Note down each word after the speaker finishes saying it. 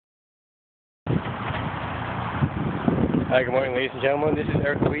Hi, good morning, ladies and gentlemen. This is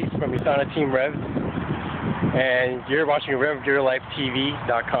Eric Luis from Usana Team Rev, and you're watching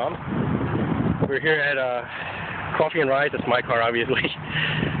RevYourLifeTV.com. We're here at Coffee and Rides. That's my car, obviously.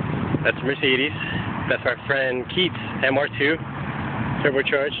 That's Mercedes. That's our friend Keats MR2,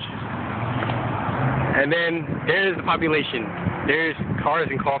 turbocharged. And then there's the population. There's cars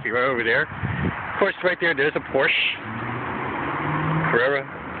and coffee right over there. Of course, right there, there's a Porsche, Carrera,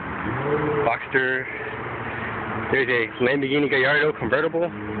 Boxster. There's a Lamborghini Gallardo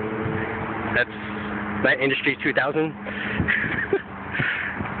convertible. That's Night Industries 2000.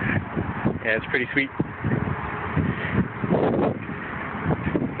 Yeah, it's pretty sweet.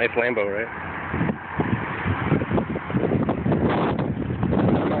 Nice Lambo, right?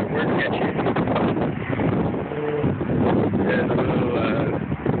 Word catchy. There's a little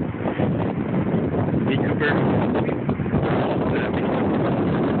Mini Cooper.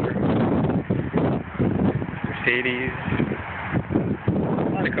 Mercedes. A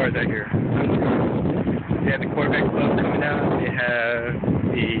lot of cars out here. They have the Corvette Club coming out. They have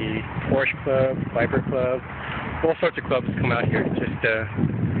the Porsche Club, Viper Club, all sorts of clubs come out here just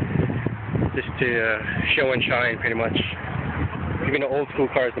to show and shine, pretty much. Even the old school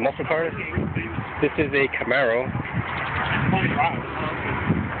cars, the muscle cars. This is a Camaro.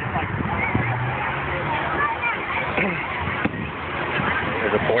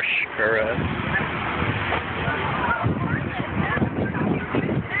 There's a Porsche Carrera.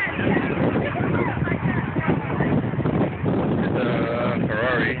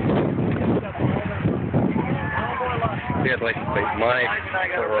 Ferrari. We had license plate. My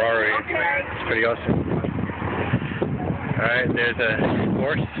Ferrari. It's pretty awesome. Alright, there's a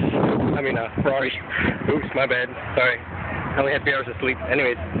Ferrari. Oops, my bad. Sorry. I only had 3 hours of sleep.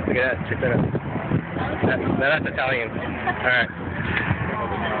 Anyways, look at that. Check that out. That's Italian. Alright.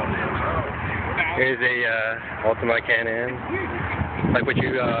 Here's a Ultima Can-Am. Like what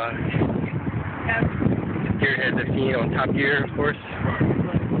you gearheads have seen on Top Gear, of course.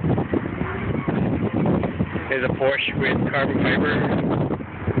 There's a Porsche with carbon fiber.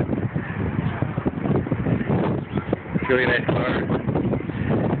 It's a really nice car.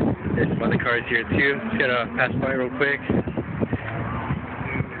 There's some other cars here too. Just gonna pass by real quick.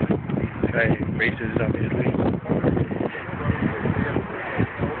 Try races, obviously.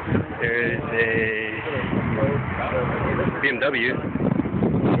 There's a BMW.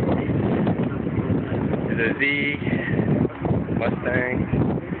 There's a Z, Mustang.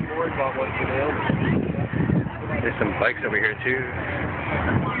 There's some bikes over here too.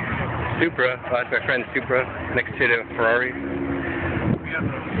 Supra, that's my friend Supra, next to the Ferrari.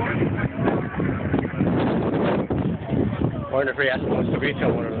 I wonder if he asked wants to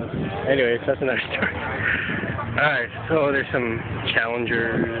retail one of those. Anyways, that's another story. Alright, so there's some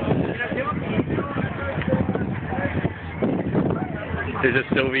Challengers. There's a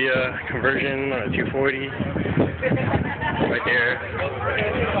Sylvia conversion on a 240. Right there.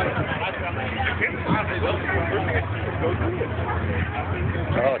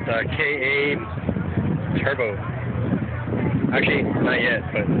 Oh, it's a KA Turbo. Actually, not yet,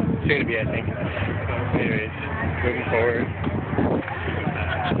 but soon to be, I think. Anyways, moving forward.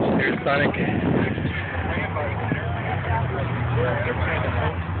 Here's Sonic.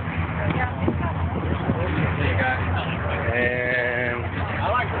 And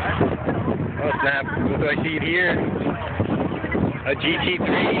oh snap! What do I see here? A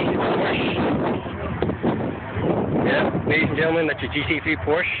GT3 Porsche. Yeah, ladies and gentlemen, that's a GT3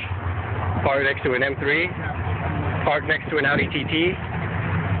 Porsche. Parked next to an M3. Parked next to an Audi TT.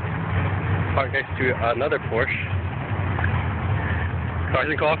 Parked next to another Porsche. Cars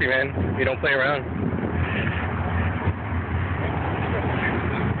and coffee, man. You don't play around.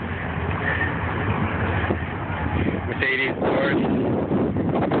 Mercedes, Porsche.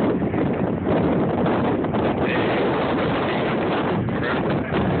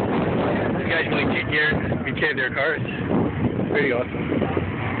 These guys really take care of their cars. It's pretty awesome.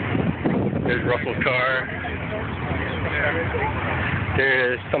 There's Russell's car.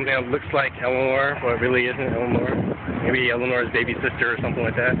 There's something that looks like Eleanor, but it really isn't Eleanor. Maybe Eleanor's baby sister or something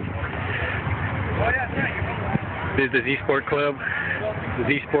like that. There's the Z Sport Club. The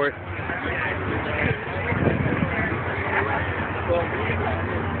Z Sport.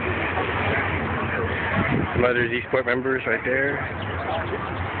 Some other Z Sport members right there.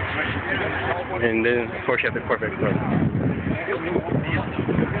 And then, of course, you have the Corvette Club.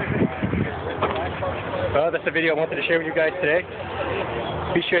 Well, that's the video I wanted to share with you guys today.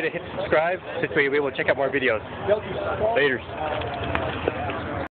 Be sure to hit subscribe. This way you'll be able to check out more videos. Laters.